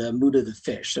the mood of the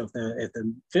fish. So if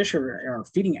the fish are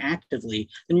feeding actively,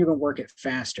 then you're going to work it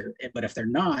faster. But if they're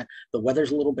not, the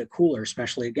weather's a little bit cooler,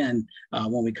 especially again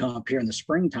when we come up here in the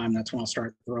springtime. That's when I'll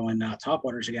start throwing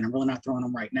topwaters again. I'm really not throwing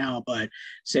them right now, but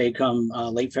say come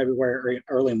late February or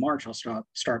early March, I'll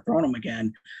start throwing them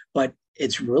again. But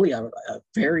it's really a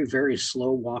very, very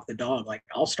slow walk the dog. Like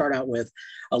I'll start out with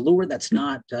a lure that's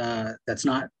not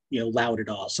loud at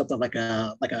all. Something like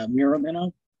a mirror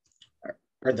minnow,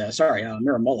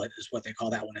 mirror mullet is what they call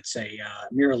that one. It's a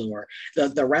mirror lure.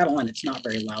 The rattle on it's not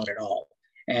very loud at all.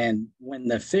 And when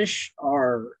the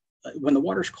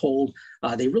water's cold,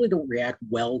 they really don't react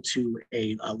well to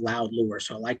a loud lure.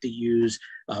 So I like to use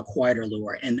a quieter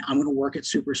lure, and I'm going to work it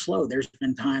super slow. There's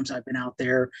been times I've been out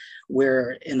there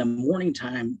where in the morning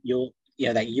time,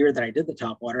 that year that I did the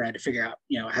topwater, I had to figure out,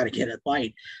 how to get it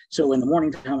bite. So in the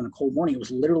morning time, in a cold morning, it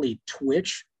was literally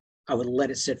twitch. I would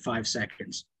let it sit 5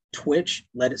 seconds. Twitch,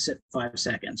 let it sit 5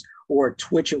 seconds, or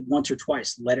twitch it once or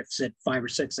twice, let it sit 5 or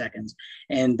 6 seconds.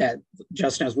 And that,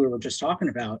 just as we were just talking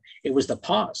about, it was the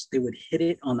pause. They would hit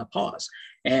it on the pause.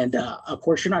 And of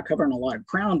course, you're not covering a lot of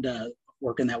ground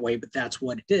working that way, but that's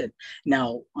what it did.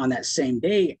 Now, on that same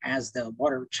day, as the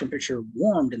water temperature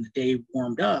warmed and the day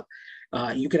warmed up,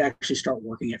 you could actually start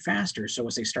working it faster. So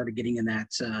as they started getting in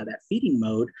that feeding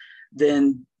mode,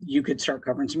 then you could start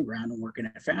covering some ground and working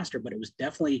it faster. But it was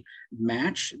definitely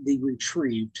match the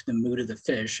retrieve to the mood of the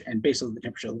fish and basically the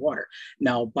temperature of the water.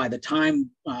 Now, by the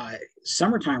time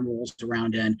summertime rolls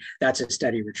around in, that's a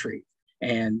steady retrieve.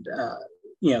 And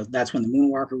that's when the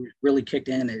Moonwalker really kicked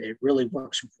in. It really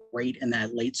works great in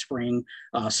that late spring,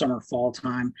 summer, fall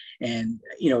time. And,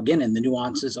 again, in the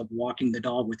nuances of walking the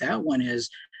dog with that one is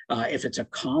if it's a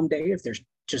calm day, if there's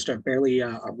just barely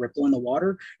a ripple in the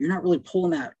water, you're not really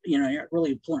pulling that, you're not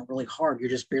really pulling it really hard. You're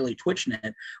just barely twitching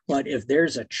it. But if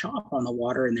there's a chop on the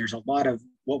water and there's a lot of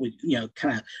what we,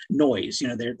 kind of noise,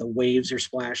 the waves are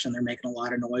splashing, they're making a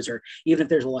lot of noise, or even if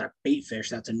there's a lot of bait fish,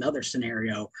 that's another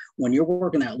scenario. When you're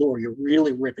working that lure, you're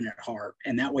really ripping it hard.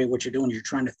 And that way, what you're doing is you're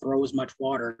trying to throw as much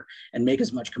water and make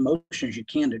as much commotion as you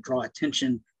can to draw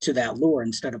attention to that lure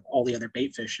instead of all the other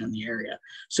bait fish in the area.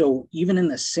 So even in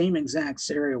the same exact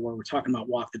scenario where we're talking about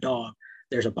walk the dog,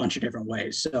 there's a bunch of different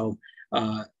ways. So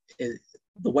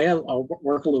the way I'll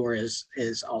work a lure is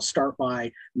I'll start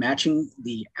by matching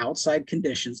the outside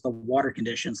conditions, the water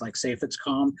conditions. Like say if it's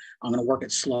calm, I'm going to work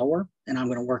it slower, and I'm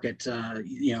going to work it at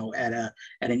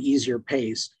an easier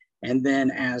pace. And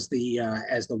then as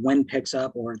the wind picks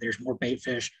up or there's more bait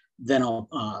fish, then I'll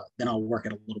work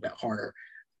it a little bit harder.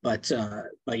 But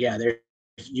yeah,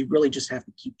 you really just have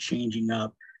to keep changing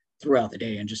up throughout the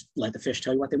day and just let the fish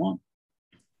tell you what they want.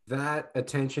 That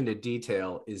attention to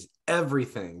detail is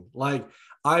everything. Like,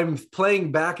 I'm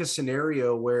playing back a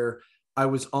scenario where I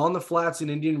was on the flats in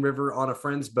Indian River on a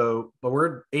friend's boat, but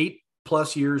we're 8+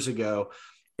 years ago.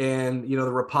 And, the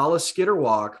Rapala skitter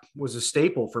walk was a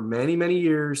staple for many, many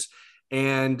years.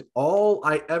 And all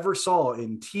I ever saw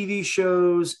in TV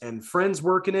shows and friends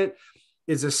working it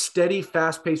is a steady,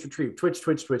 fast-paced retrieve. Twitch,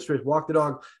 twitch, twitch, twitch, walk the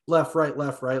dog, left, right,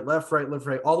 left, right, left, right, left,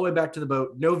 right, all the way back to the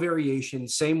boat. No variation,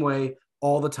 same way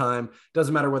all the time.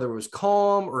 Doesn't matter whether it was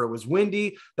calm or it was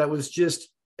windy. That was just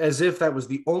as if that was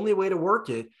the only way to work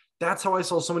it. That's how I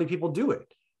saw so many people do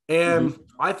it. And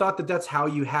I thought that that's how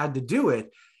you had to do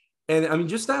it. And I mean,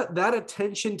 just that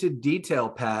attention to detail,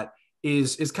 Pat,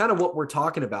 is kind of what we're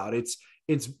talking about. It's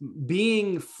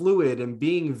being fluid and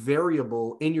being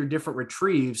variable in your different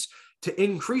retrieves to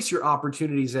increase your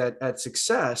opportunities at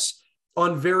success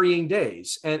on varying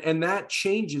days. And that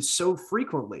changes so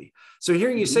frequently. So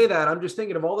hearing you say that, I'm just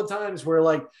thinking of all the times where,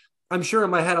 like, I'm sure in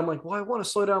my head, I'm like, well, I want to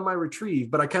slow down my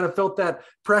retrieve, but I kind of felt that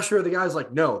pressure of the guys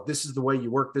like, no, this is the way you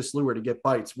work this lure to get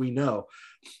bites. We know.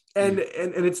 And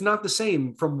it's not the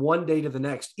same from one day to the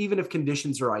next, even if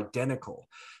conditions are identical.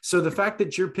 So the fact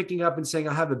that you're picking up and saying,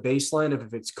 I have a baseline of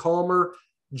if it's calmer,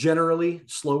 generally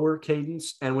slower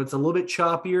cadence, and when it's a little bit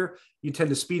choppier, you tend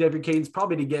to speed up your cadence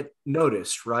probably to get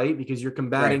noticed, right? Because you're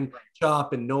combating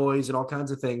chop and noise and all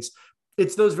kinds of things.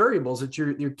 It's those variables that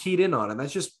you're keyed in on. And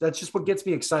that's just what gets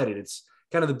me excited. It's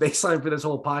kind of the baseline for this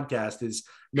whole podcast, is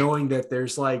knowing that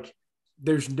there's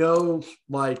no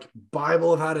like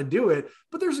Bible of how to do it,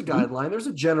 but there's a guideline, there's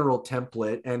a general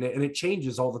template, and it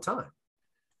changes all the time.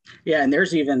 Yeah, and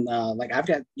there's even like I've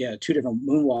got two different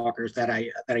moonwalkers that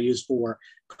I use for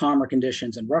calmer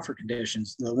conditions and rougher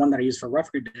conditions. The one that I use for rougher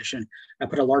condition, I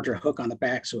put a larger hook on the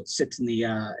back so it sits in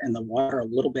the water a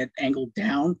little bit angled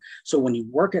down. So when you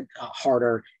work it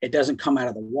harder, it doesn't come out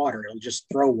of the water; it'll just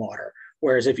throw water.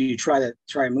 Whereas if you try a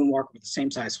moonwalker with the same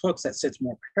size hooks that sits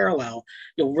more parallel,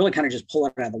 you'll really kind of just pull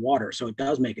it out of the water. So it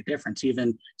does make a difference.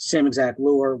 Even same exact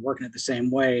lure, working it the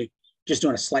same way, just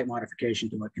doing a slight modification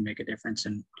to it can make a difference.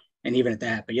 And even at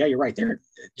that, but yeah, you're right there.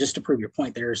 Just to prove your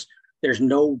point, there's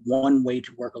no one way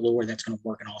to work a lure that's going to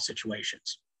work in all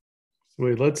situations.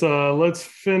 Sweet. Let's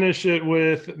finish it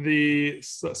with a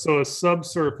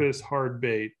subsurface hard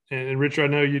bait. And Richard, I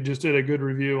know you just did a good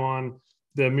review on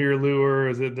the mirror lure.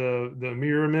 Is it the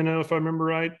mirror minnow, if I remember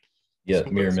right? Yeah,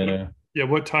 mirror minnow. Yeah.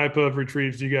 What type of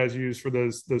retrieves do you guys use for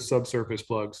those subsurface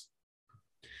plugs?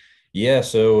 Yeah,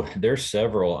 so there's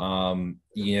several.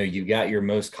 You've got your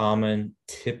most common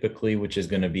typically, which is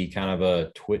going to be kind of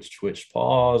a twitch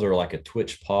pause or like a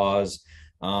twitch pause.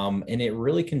 And it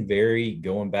really can vary,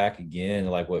 going back again,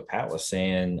 like what Pat was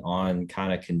saying, on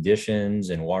kind of conditions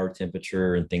and water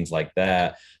temperature and things like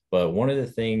that. But one of the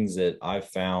things that I've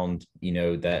found,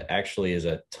 that actually is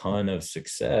a ton of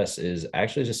success is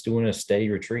actually just doing a steady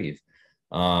retrieve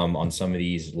on some of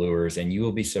these lures. And you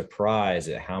will be surprised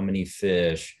at how many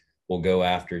fish will go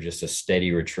after just a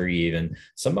steady retrieve. And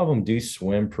some of them do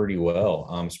swim pretty well,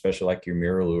 especially like your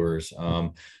mirror lures.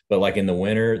 But like in the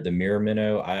winter, the mirror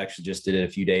minnow, I actually just did it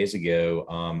a few days ago.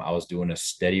 I was doing a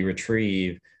steady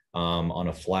retrieve on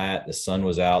a flat. The sun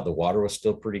was out. The water was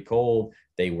still pretty cold.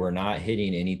 They were not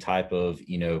hitting any type of,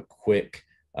 quick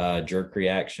jerk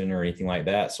reaction or anything like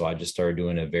that. So I just started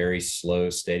doing a very slow,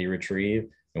 steady retrieve.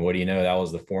 And what do you know? That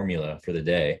was the formula for the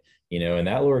day, and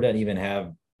that lure doesn't even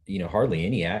have hardly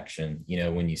any action,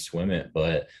 when you swim it,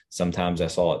 but sometimes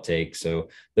that's all it takes. So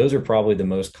those are probably the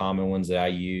most common ones that I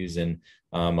use. And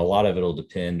a lot of it'll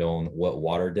depend on what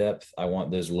water depth I want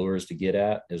those lures to get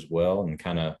at as well, and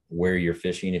kind of where you're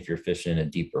fishing. If you're fishing a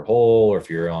deeper hole, or if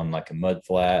you're on like a mud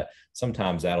flat,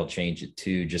 sometimes that'll change it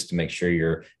too, just to make sure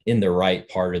you're in the right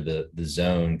part of the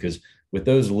zone. Because with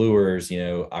those lures,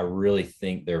 I really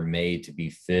think they're made to be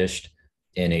fished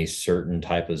in a certain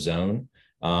type of zone.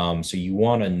 So you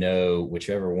want to know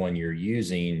whichever one you're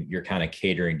using, you're kind of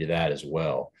catering to that as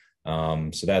well.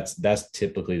 So that's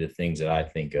typically the things that I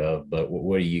think of. But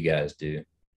what do you guys do?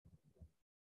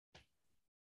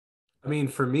 I mean,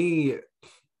 for me,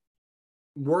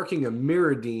 working a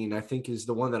Mirrodine, I think, is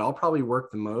the one that I'll probably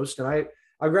work the most. And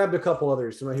I grabbed a couple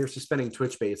others. So right here, suspending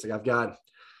twitch baits. Like I've got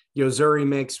Zuri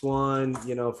makes one.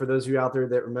 For those of you out there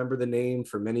that remember the name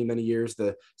for many, many years,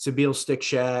 the Sebile Stick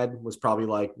Shad was probably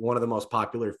like one of the most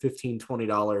popular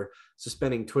 $15-$20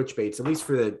 suspending twitch baits, at least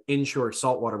for the inshore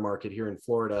saltwater market here in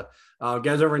Florida.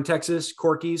 Guys over in Texas,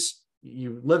 Corkies,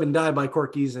 you live and die by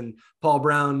Corkies and Paul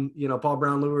Brown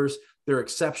lures. They're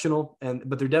exceptional,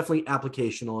 but they're definitely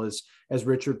applicational, as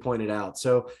Richard pointed out.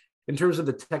 So in terms of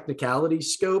the technicality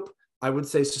scope, I would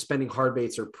say suspending hard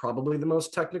baits are probably the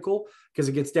most technical, because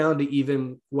it gets down to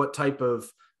even what type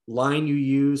of line you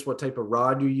use, what type of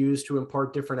rod you use to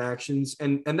impart different actions.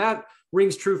 And that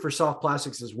rings true for soft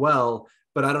plastics as well,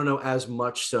 but I don't know as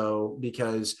much so,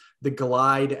 because the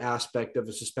glide aspect of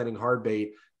a suspending hard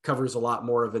bait covers a lot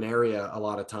more of an area a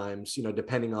lot of times,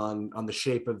 depending on the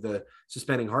shape of the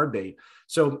suspending hard bait.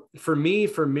 So for me,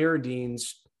 for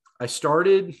Mirrodines, I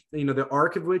started, the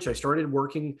arc of which I started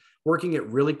working it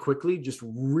really quickly, just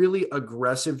really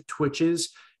aggressive twitches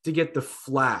to get the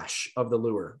flash of the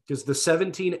lure. Because the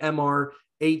 17 MR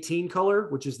 18 color,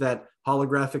 which is that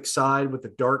holographic side with the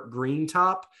dark green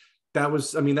top,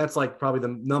 that's like probably the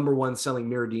number one selling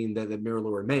Mirrodine that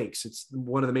MirrOlure makes. It's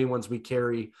one of the main ones we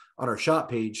carry on our shop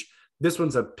page. This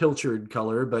one's a pilchard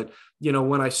color, but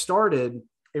when I started,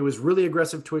 it was really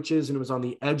aggressive twitches, and it was on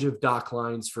the edge of dock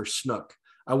lines for snook.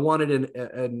 I wanted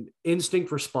an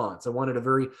instinct response. I wanted a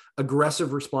very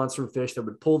aggressive response from fish that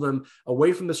would pull them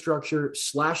away from the structure,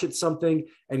 slash at something,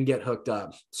 and get hooked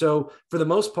up. So for the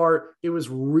most part, it was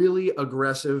really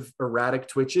aggressive, erratic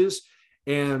twitches.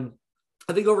 And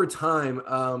I think over time,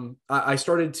 I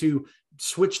started to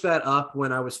switch that up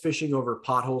when I was fishing over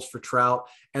potholes for trout,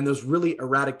 and those really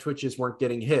erratic twitches weren't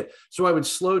getting hit. So I would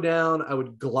slow down, I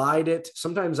would glide it.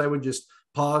 Sometimes I would just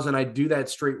pause and I'd do that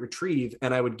straight retrieve,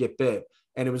 and I would get bit.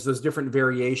 And it was those different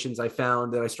variations I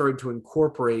found that I started to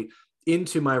incorporate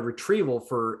into my retrieval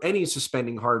for any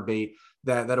suspending hard bait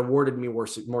that awarded me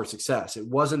more success. It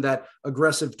wasn't that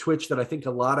aggressive twitch that I think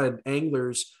a lot of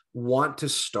anglers want to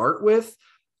start with.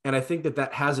 And I think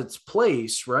that has its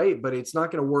place, right? But it's not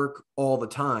going to work all the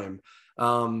time.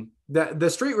 That the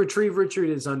straight retrieve, Richard,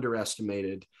 is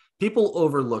underestimated. People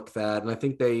overlook that. And I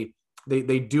think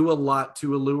they do a lot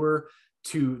to a lure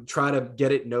to try to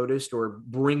get it noticed or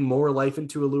bring more life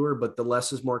into a lure, but the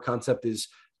less is more concept is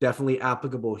definitely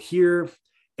applicable here.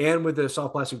 And with the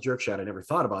soft plastic jerk shad, I never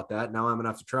thought about that. Now I'm gonna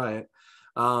have to try it.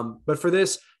 But for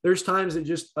this, there's times that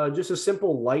just a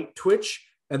simple light twitch,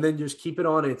 and then just keep it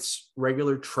on its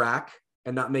regular track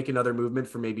and not make another movement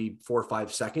for maybe 4 or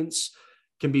 5 seconds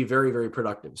can be very, very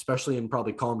productive, especially in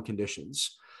probably calm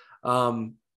conditions.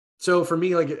 So for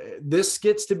me, like, this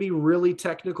gets to be really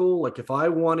technical. Like if I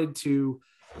wanted to,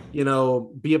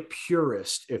 be a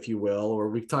purist, if you will, or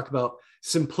we talk about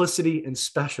simplicity and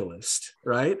specialist,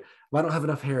 right? I don't have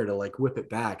enough hair to like whip it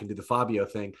back and do the Fabio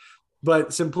thing,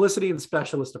 but simplicity and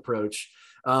specialist approach.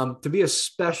 To be a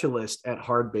specialist at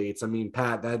hard baits, I mean,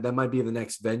 Pat, that might be the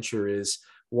next venture, is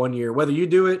 1 year, whether you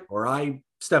do it or I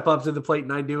step up to the plate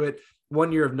and I do it,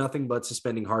 1 year of nothing but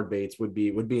suspending hard baits would be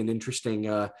an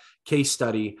interesting case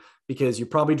study, because you're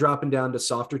probably dropping down to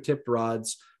softer tipped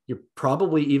rods. You're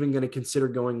probably even going to consider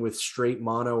going with straight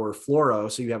mono or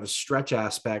fluoro, so you have a stretch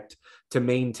aspect to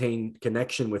maintain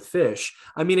connection with fish.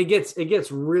 I mean, it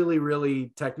gets really,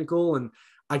 really technical, and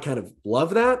I kind of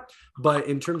love that. But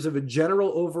in terms of a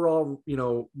general overall,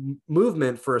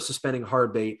 movement for a suspending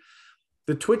hard bait,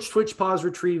 the twitch, pause,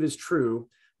 retrieve is true.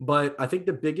 But I think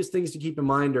the biggest things to keep in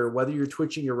mind are whether you're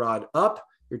twitching your rod up,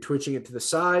 you're twitching it to the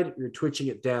side, you're twitching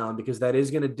it down, because that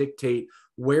is going to dictate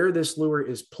where this lure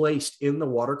is placed in the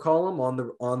water column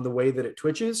on the way that it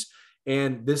twitches.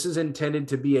 And this is intended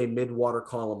to be a mid-water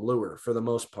column lure for the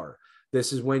most part.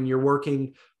 This is when you're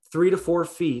working 3 to 4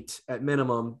 feet at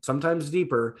minimum, sometimes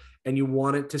deeper, and you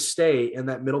want it to stay in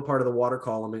that middle part of the water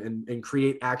column and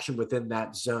create action within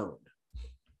that zone.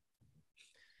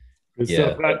 Good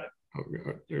stuff.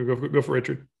 Go for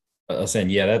Richard. I was saying,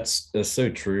 yeah, that's so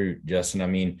true, Justin. I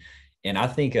mean, and I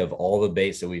think of all the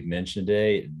baits that we've mentioned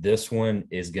today, this one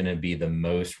is going to be the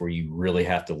most where you really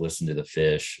have to listen to the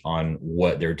fish on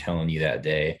what they're telling you that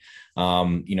day.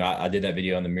 I did that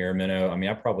video on the mirror minnow. I mean,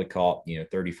 I probably caught,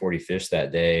 30, 40 fish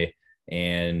that day,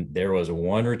 and there was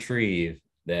one retrieve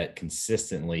that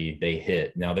consistently they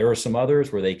hit. Now, there were some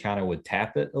others where they kind of would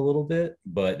tap it a little bit,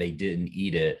 but they didn't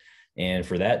eat it. And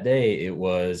for that day, it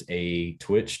was a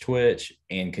twitch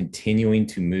and continuing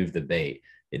to move the bait.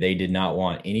 They did not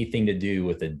want anything to do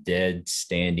with a dead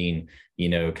standing,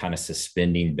 kind of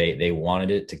suspending bait. They wanted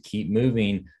it to keep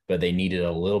moving, but they needed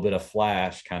a little bit of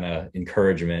flash kind of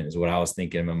encouragement is what I was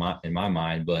thinking in my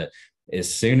mind. But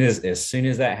as soon as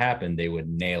that happened, they would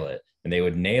nail it, and they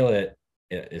would nail it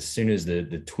as soon as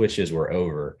the twitches were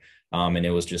over. And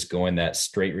it was just going that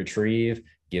straight retrieve,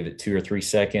 give it 2 or 3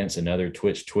 seconds, another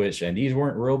twitch. And these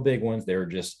weren't real big ones. They were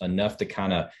just enough to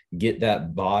kind of get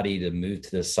that body to move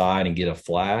to the side and get a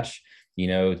flash,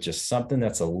 just something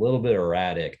that's a little bit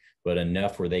erratic, but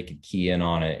enough where they could key in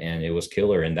on it. And it was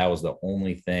killer. And that was the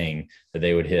only thing that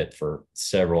they would hit for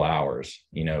several hours,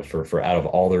 for out of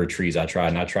all the retrieves I tried,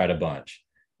 and I tried a bunch,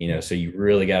 so you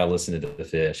really got to listen to the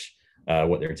fish,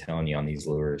 what they're telling you on these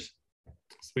lures.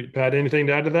 Sweet. Pat, anything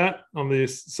to add to that on the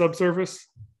subsurface?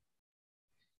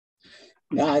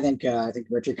 No, I think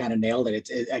Richard kind of nailed it.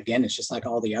 Again, it's just like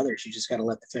all the others. You just got to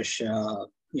let the fish,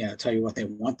 tell you what they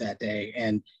want that day.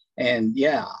 And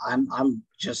yeah, I'm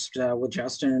just with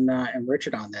Justin and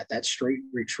Richard on that. That straight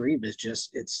retrieve is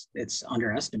just it's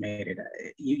underestimated.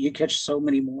 You catch so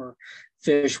many more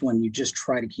fish when you just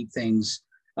try to keep things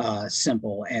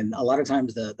simple. And a lot of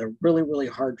times the really, really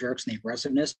hard jerks and the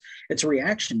aggressiveness, it's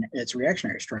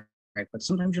reactionary strike. Right, but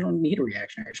sometimes you don't need a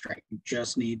reactionary strike. You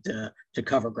just need to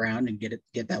cover ground and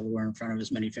get that lure in front of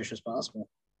as many fish as possible.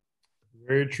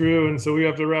 Very true. And so we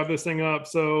have to wrap this thing up.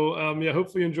 So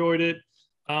hopefully you enjoyed it.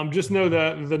 Just know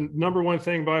that the number one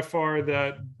thing by far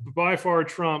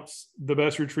trumps the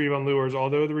best retrieve on lures,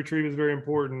 although the retrieve is very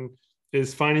important,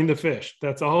 is finding the fish.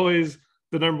 That's always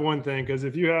the number one thing, because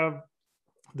if you have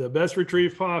the best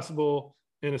retrieve possible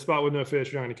in a spot with no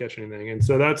fish, you're not going to catch anything. And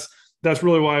so that's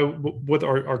really what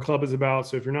our club is about.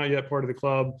 So if you're not yet part of the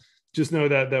club, just know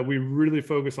that we really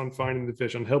focus on finding the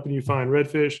fish, on helping you find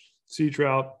redfish, sea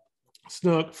trout,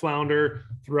 snook, flounder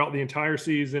throughout the entire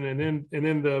season. And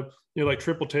then the, like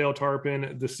triple tail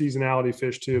tarpon, the seasonality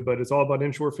fish too. But it's all about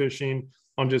inshore fishing,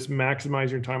 on just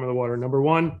maximizing your time in the water. Number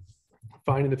one,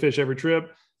 finding the fish every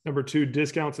trip. Number two,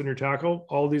 discounts in your tackle.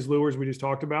 All these lures we just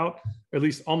talked about, at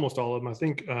least almost all of them, I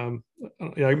think, I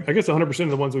guess 100% of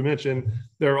the ones we mentioned,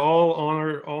 they're all on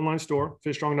our online store,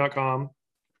 fishstrong.com,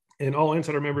 and all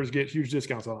insider members get huge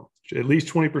discounts on them, at least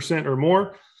 20% or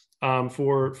more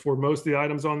for most of the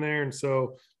items on there. And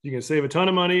so you can save a ton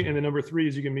of money. And then number three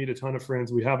is you can meet a ton of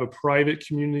friends. We have a private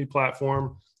community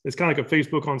platform. It's kind of like a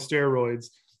Facebook on steroids,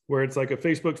 where it's like a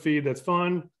Facebook feed that's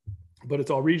fun, but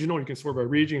it's all regional. You can sort by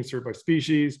region, you can sort by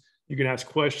species. You can ask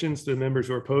questions to the members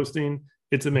who are posting.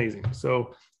 It's amazing.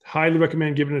 So highly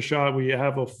recommend giving it a shot. We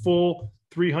have a full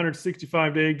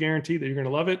 365-day guarantee that you're going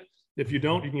to love it. If you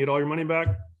don't, you can get all your money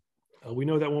back. We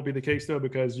know that won't be the case though,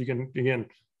 because you can, again,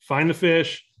 find the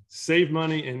fish, save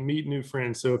money, and meet new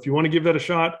friends. So if you want to give that a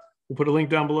shot, we'll put a link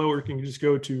down below, or you can just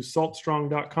go to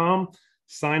saltstrong.com,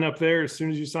 sign up there. As soon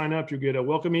as you sign up, you'll get a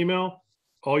welcome email.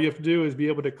 All you have to do is be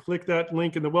able to click that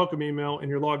link in the welcome email and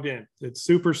you're logged in. It's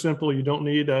super simple. You don't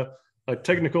need a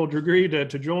technical degree to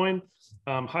join.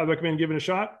 Highly recommend giving it a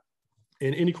shot.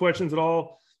 And any questions at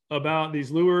all about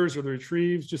these lures or the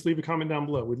retrieves, just leave a comment down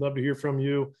below. We'd love to hear from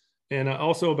you. And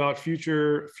also about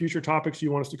future topics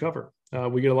you want us to cover.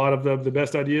 We get a lot of the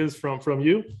best ideas from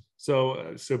you.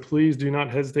 So please do not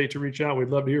hesitate to reach out. We'd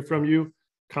love to hear from you.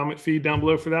 Comment feed down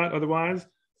below for that. Otherwise,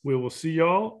 we will see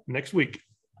y'all next week.